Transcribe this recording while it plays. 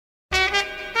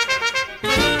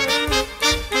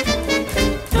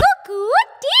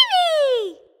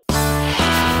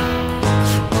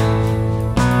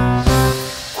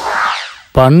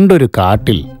പണ്ടൊരു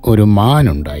കാട്ടിൽ ഒരു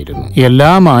മാനുണ്ടായിരുന്നു.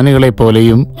 എല്ലാ മാനുകളെ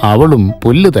പോലെയും അവളും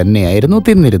പുല്ല് തന്നെയായിരുന്നു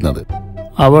തിന്നിരുന്നത്.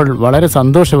 അവൾ വളരെ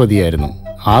സന്തോഷവതിയായിരുന്നു.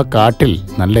 ആ കാട്ടിൽ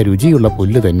നല്ല രുചിയുള്ള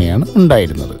പുല്ല് തന്നെയാണ്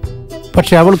ഉണ്ടായിരുന്നത്.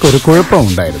 പക്ഷെ അവൾക്കൊരു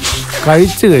കുഴപ്പമുണ്ടായിരുന്നു.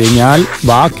 കഴിച്ചു കഴിഞ്ഞാൽ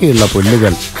ബാക്കിയുള്ള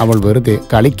പുല്ലുകൾ അവൾ വെറുതെ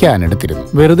കളിക്കാനെടുത്തിരുന്നു.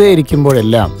 വെറുതെ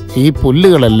ഇരിക്കുമ്പോഴെല്ലാം ഈ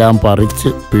പുല്ലുകളെല്ലാം പറിച്ച്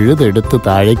പിഴുതെടുത്ത്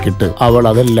താഴേക്കിട്ട് അവൾ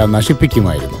അതെല്ലാം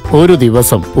നശിപ്പിക്കുമായിരുന്നു. ഒരു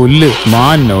ദിവസം പുല്ല്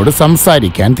മാനിനോട്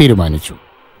സംസാരിക്കാൻ തീരുമാനിച്ചു.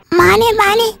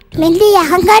 നിന്റെ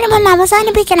അഹങ്കാരം ഒന്ന്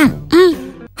അവസാനിപ്പിക്കണം.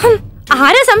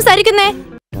 ആരാ സംസാരിക്കുന്നേ?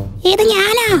 ഇത്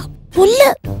ഞാനാ, പുല്ല്.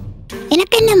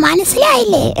 നിനക്കെന്നെ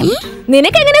മനസ്സിലായില്ലേ?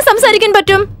 നിനക്കെങ്ങനെ സംസാരിക്കാൻ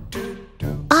പറ്റും?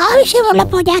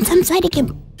 ആവശ്യമുള്ളപ്പോ ഞാൻ സംസാരിക്കും.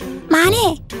 മാനേ,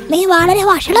 നീ വളരെ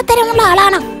വഷളത്തരമുള്ള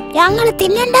ആളാണ്. ഞങ്ങൾ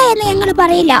തിന്നണ്ട എന്ന് ഞങ്ങൾ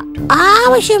പറയില്ല.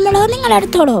 ആവശ്യമുള്ളത് നിങ്ങൾ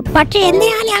എടുത്തോളൂ. പക്ഷെ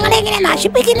എന്തിനാണ് ഞങ്ങളെ ഇങ്ങനെ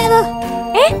നശിപ്പിക്കുന്നത്?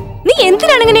 നീ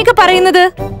എന്തിനാണ് ഇങ്ങനെയൊക്കെ പറയുന്നത്?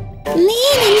 നീ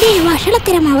നിന്റെ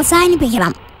വഷളത്തരം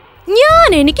അവസാനിപ്പിക്കണം. ഞാൻ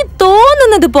എനിക്ക്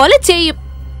തോന്നുന്നത് പോലെ ചെയ്യും.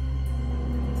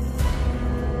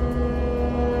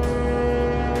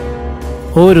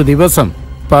 ഒരു ദിവസം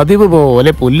പതിവ്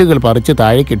പോലെ പുല്ലുകൾ പറിച്ച്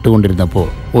താഴേക്കിട്ടുകൊണ്ടിരുന്നപ്പോൾ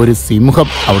ഒരു സിംഹം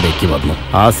അവിടേക്ക് വന്നു.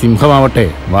 ആ സിംഹമാവട്ടെ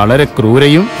വളരെ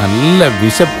ക്രൂരയും നല്ല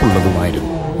വിശപ്പുള്ളതുമായിരുന്നു.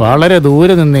 വളരെ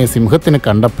ദൂരെ നിന്നേ സിംഹത്തിന്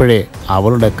കണ്ടപ്പോഴേ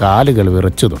അവളുടെ കാലുകൾ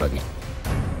വിറച്ചു തുടങ്ങി.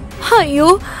 അയ്യോ,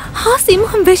 ആ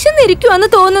സിംഹം വിശന്നിരിക്കുവാന്ന്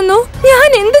തോന്നുന്നു. ഞാൻ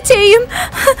എന്ത് ചെയ്യും?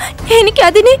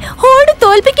 എനിക്കതിനെ ഓടി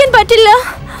തോൽപ്പിക്കാൻ പറ്റില്ല.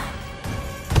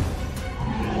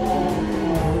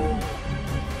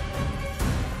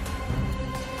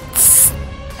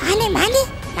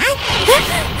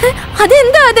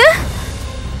 അതെന്താ അത്?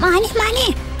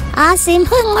 ആ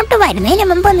സിംഹം ഇങ്ങോട്ട് വരുന്നതിന്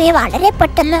മുമ്പ് നീ വളരെ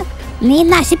പെട്ടെന്ന് നീ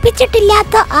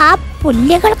നശിപ്പിച്ചിട്ടില്ലാത്ത ആ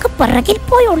പുല്ലുകൾക്ക് പിറകിൽ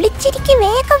പോയി ഒളിച്ചിരിക്കും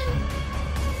വേഗം.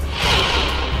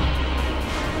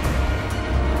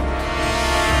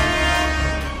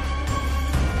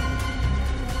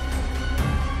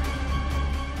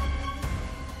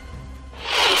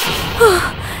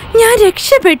 ഞാൻ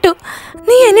രക്ഷപ്പെട്ടു.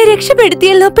 നീ എന്നെ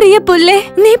രക്ഷപ്പെടുത്തിയല്ലോ പ്രിയ പുല്ലേ.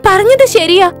 നീ പറഞ്ഞത്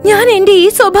ശരിയാ. ഞാൻ എന്റെ ഈ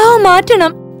സ്വഭാവം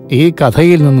മാറ്റണം. ഈ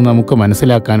കഥയിൽ നിന്ന് നമുക്ക്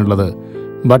മനസ്സിലാക്കാനുള്ളത്,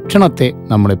 ഭക്ഷണത്തെ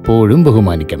നമ്മളെപ്പോഴും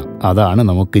ബഹുമാനിക്കണം. അതാണ്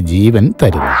നമുക്ക് ജീവൻ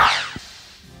തരുന്നത്.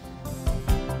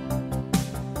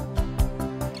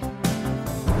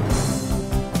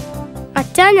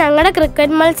 അച്ഛാ, ഞങ്ങളുടെ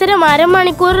ക്രിക്കറ്റ് മത്സരം 1/2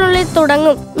 മണിക്കൂറിനുള്ളിൽ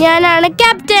തുടങ്ങും. ഞാനാണ്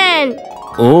ക്യാപ്റ്റൻ.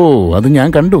 ഓ, അത് ഞാൻ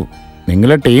കണ്ടു.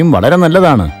 നിങ്ങളുടെ ടീം വളരെ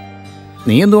നല്ലതാണ്.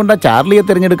 നീ എന്തുകൊണ്ടാ ചാർലിയെ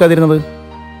തിരഞ്ഞെടുക്കാതിരുന്നത്?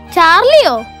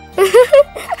 ചാർലിയോ?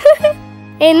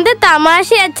 എന്ത് തമാശ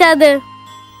അച്ഛത്.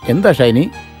 എന്താ ഷൈനി,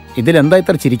 ഇതിലെന്താ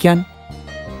ഇത്ര ചിരിക്കാൻ?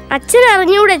 അച്ഛൻ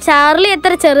അറിഞ്ഞൂടെ ചാർലി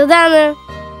എത്ര ചെറുതാന്ന്?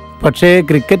 പക്ഷേ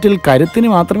ക്രിക്കറ്റിൽ കരുത്തിന്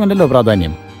മാത്രമല്ലല്ലോ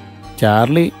പ്രാധാന്യം.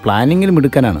 ചാർലി പ്ലാനിങ്ങിൽ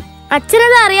മിടുക്കനാണ്.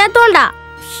 അച്ഛനത് അറിയാത്തോണ്ടാ.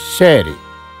 ശരി,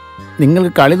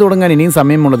 നിങ്ങൾക്ക് കളി തുടങ്ങാൻ ഇനിയും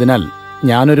സമയമുള്ളതിനാൽ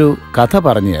ഞാനൊരു കഥ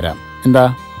പറഞ്ഞു തരാം. എന്താ?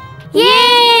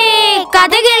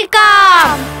 കഥ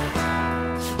കേൾക്കാം.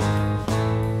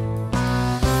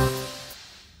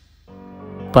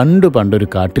 പണ്ടൊരു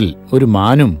കാട്ടിൽ ഒരു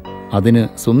മാനും അതിന്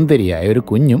സുന്ദരിയായ ഒരു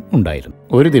കുഞ്ഞും ഉണ്ടായിരുന്നു.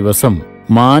 ഒരു ദിവസം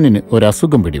മാനിന്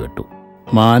ഒരസുഖം പിടിപെട്ടു.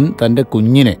 മാൻ തന്റെ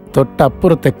കുഞ്ഞിനെ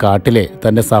തൊട്ടപ്പുറത്തെ കാട്ടിലെ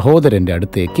തന്റെ സഹോദരന്റെ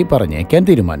അടുത്തേക്ക് പറഞ്ഞേക്കാൻ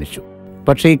തീരുമാനിച്ചു.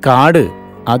 പക്ഷെ ഈ കാട്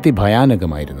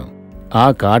അതിഭയാനകമായിരുന്നു. ആ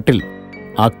കാട്ടിൽ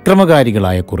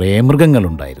അക്രമകാരികളായ കുറേ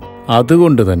മൃഗങ്ങളുണ്ടായിരുന്നു.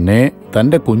 അതുകൊണ്ട് തന്നെ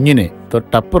തന്റെ കുഞ്ഞിനെ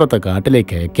തൊട്ടപ്പുറത്തെ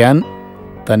കാട്ടിലേക്ക് അയക്കാൻ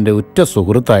തന്റെ ഉറ്റ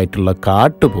സുഹൃത്തായിട്ടുള്ള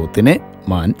കാട്ടുപോത്തിനെ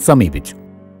മാൻ സമീപിച്ചു.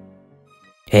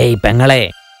 ഏയ് പെങ്ങളെ,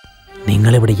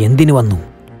 നിങ്ങളിവിടെ എന്തിനു വന്നു?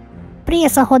 പ്രിയ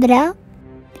സഹോദര,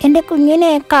 എന്റെ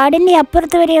കുഞ്ഞിനെ കാടിന്റെ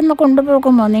അപ്പുറത്ത് വരെ ഒന്ന്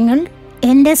കൊണ്ടുപോകുമോ നിങ്ങൾ?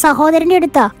 എന്റെ സഹോദരന്റെ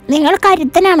അടുത്താ. നിങ്ങൾ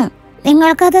കരുത്തനാണ്.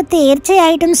 നിങ്ങൾക്കത്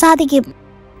തീർച്ചയായിട്ടും സാധിക്കും.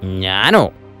 ഞാനോ?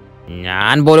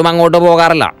 ഞാൻ പോലും അങ്ങോട്ട്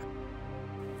പോകാറില്ല.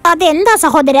 അതെന്താ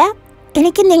സഹോദര?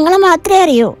 എനിക്ക് നിങ്ങളെ മാത്രമേ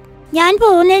അറിയൂ. ഞാൻ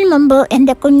പോകുന്നതിന് മുമ്പ്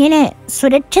എന്റെ കുഞ്ഞിനെ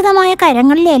സുരക്ഷിതമായ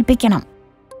കരങ്ങളിൽ ഏൽപ്പിക്കണം.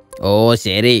 ഓ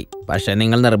ശരി, പക്ഷെ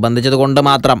നിങ്ങൾ നിർബന്ധിച്ചത് കൊണ്ട്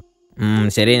മാത്രം.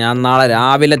 ശരി, ഞാൻ നാളെ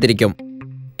രാവിലെ തിരിക്കും.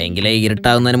 എങ്കിലേ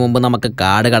ഇരുട്ടാകുന്നതിന് മുമ്പ് നമുക്ക്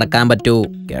കാട് കടക്കാൻ പറ്റൂ,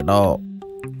 കേട്ടോ?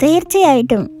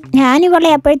 തീർച്ചയായിട്ടും. ഞാനിവളെ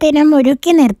അപ്പോഴത്തേനും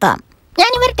ഒരുക്കി നിർത്താം.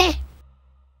 ഞാൻ വരട്ടെ.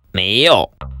 നീയോ?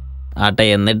 ആട്ടെ,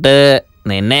 എന്നിട്ട്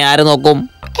നിന്നെ ആര് നോക്കും?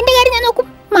 എന്റെ കാര്യം ഞാൻ നോക്കും.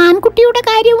 മാൻകുട്ടിയുടെ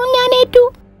കാര്യവും ഞാൻ ഏറ്റു.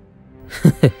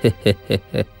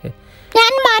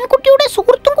 ഞാൻ മാൻകുട്ടിയുടെ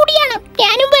സുഹൃത്തും കൂടിയാണ്.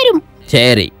 ഞാനും വരും.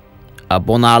 ശരി,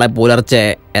 അപ്പോ നാളെ പുലർച്ചെ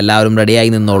എല്ലാവരും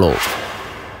റെഡിയായി നിന്നോളൂ.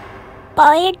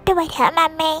 പോയിട്ട് വരാം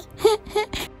അമ്മേ.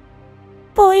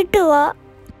 പോയിട്ട്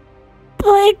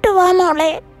വാ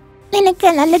മോളെ. നിനക്ക്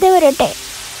നല്ലത് വരട്ടെ.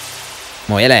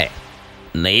 മുയലേ,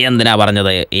 നീ എന്തിനാ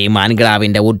പറഞ്ഞത് ഈ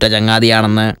മാൻകിടാവിന്റെ ഉറ്റ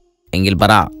ചങ്ങാതിയാണെന്ന്? എങ്കിൽ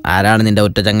പറ, ആരാണ് നിന്റെ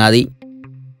ഉറ്റ ചങ്ങാതി?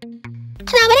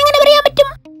 അവനെങ്ങനെ പറയാൻ പറ്റും?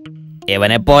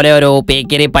 ഇവനെപ്പോലെ ഒരു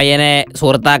പീക്കിരി പയ്യനെ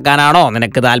സുഹൃത്താക്കാനാണോ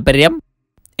നിനക്ക് താല്പര്യം?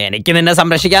 എനിക്ക് നിന്നെ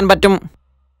സംരക്ഷിക്കാൻ പറ്റും.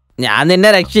 ഞാൻ നിന്നെ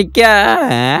രക്ഷിക്കാം.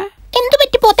 എന്തു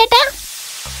പറ്റി പോത്തേട്ടാ?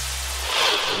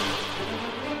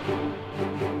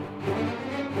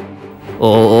 ഓ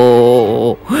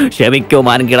ക്ഷമിക്കൂ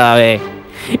മാൻകിടാവേ,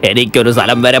 എനിക്കൊരു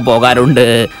സ്ഥലം വരെ പോകാനുണ്ട്.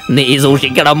 നീ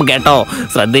സൂക്ഷിക്കണം കേട്ടോ,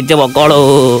 ശ്രദ്ധിച്ചു പൊക്കോളൂ.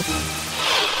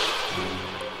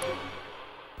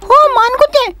 ഓ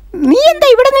മാൻകുഞ്ഞ്, നീ എന്താ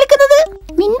ഇവിടെ നിൽക്കുന്നത്?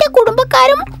 നിന്റെ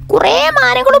കുടുംബക്കാരും കുറെ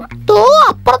മാനകളും തോ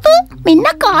അപ്പുറത്ത്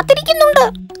നിന്നെ കാത്തിരിക്കുന്നുണ്ട്.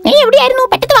 നീ എവിടെയായിരുന്നു?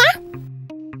 പെട്ടെന്ന് വാ.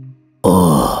 ഓ,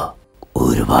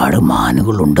 ഒരുപാട്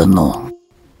മാനുകളുണ്ടെന്നോ?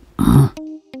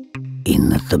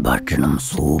 ഇന്നത്തെ ഭക്ഷണം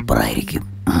സൂപ്പറായിരിക്കും.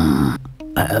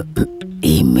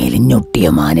 ഈ മെലിഞ്ഞൊട്ടിയ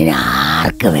മാനിനെ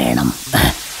ആർക്ക് വേണം?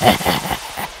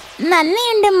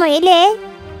 നന്ദിയുണ്ട് മുയലേ,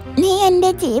 നീ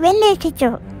എന്റെ ജീവൻ രക്ഷിച്ചു.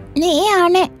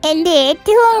 നീയാണ് എന്റെ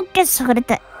ഏറ്റവും ഉറ്റ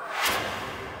സുഹൃത്ത്.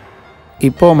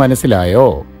 ഇപ്പോ മനസ്സിലായോ?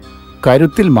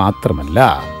 കരുത്തിൽ മാത്രമല്ല,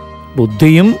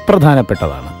 ബുദ്ധിയും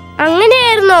പ്രധാനപ്പെട്ടതാണ്.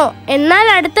 അങ്ങനെയായിരുന്നോ? എന്നാൽ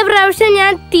അടുത്ത പ്രാവശ്യം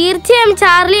ഞാൻ തീർച്ചയായും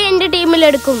ചാർലി എന്റെ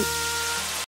ടീമിലെടുക്കും.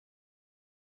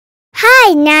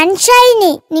 ഹായ്, ഞാൻ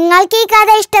ഷൈനി. നിങ്ങൾക്ക് ഈ കഥ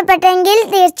ഇഷ്ടപ്പെട്ടെങ്കിൽ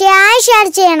തീർച്ചയായും ഷെയർ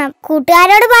ചെയ്യണം.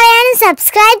 കൂട്ടുകാരോട് പറയാനും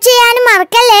സബ്സ്ക്രൈബ് ചെയ്യാനും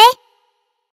മറക്കല്ലേ.